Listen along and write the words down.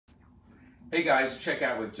Hey guys, check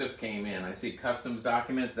out what just came in. I see customs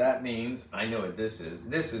documents. That means I know what this is.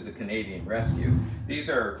 This is a Canadian rescue. These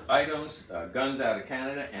are items, guns out of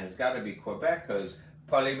Canada, and it's got to be Quebec because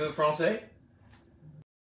parlez-vous français?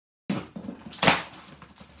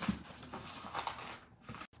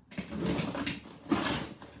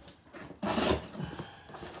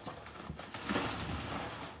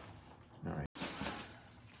 All right.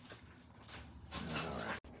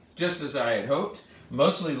 Just as I had hoped.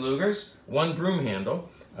 Mostly Lugers, one broom handle.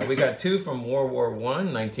 We got two from World War I,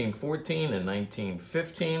 1914 and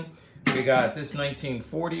 1915. We got this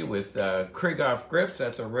 1940 with Krieghoff grips,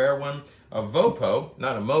 that's a rare one. A Vopo,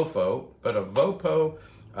 not a Mofo, but a Vopo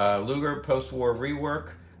Luger post-war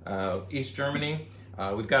rework, East Germany.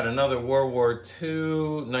 We've got another World War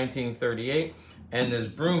II, 1938, and this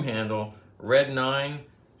broom handle, Red 9,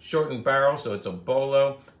 shortened barrel, so it's a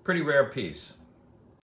bolo, pretty rare piece.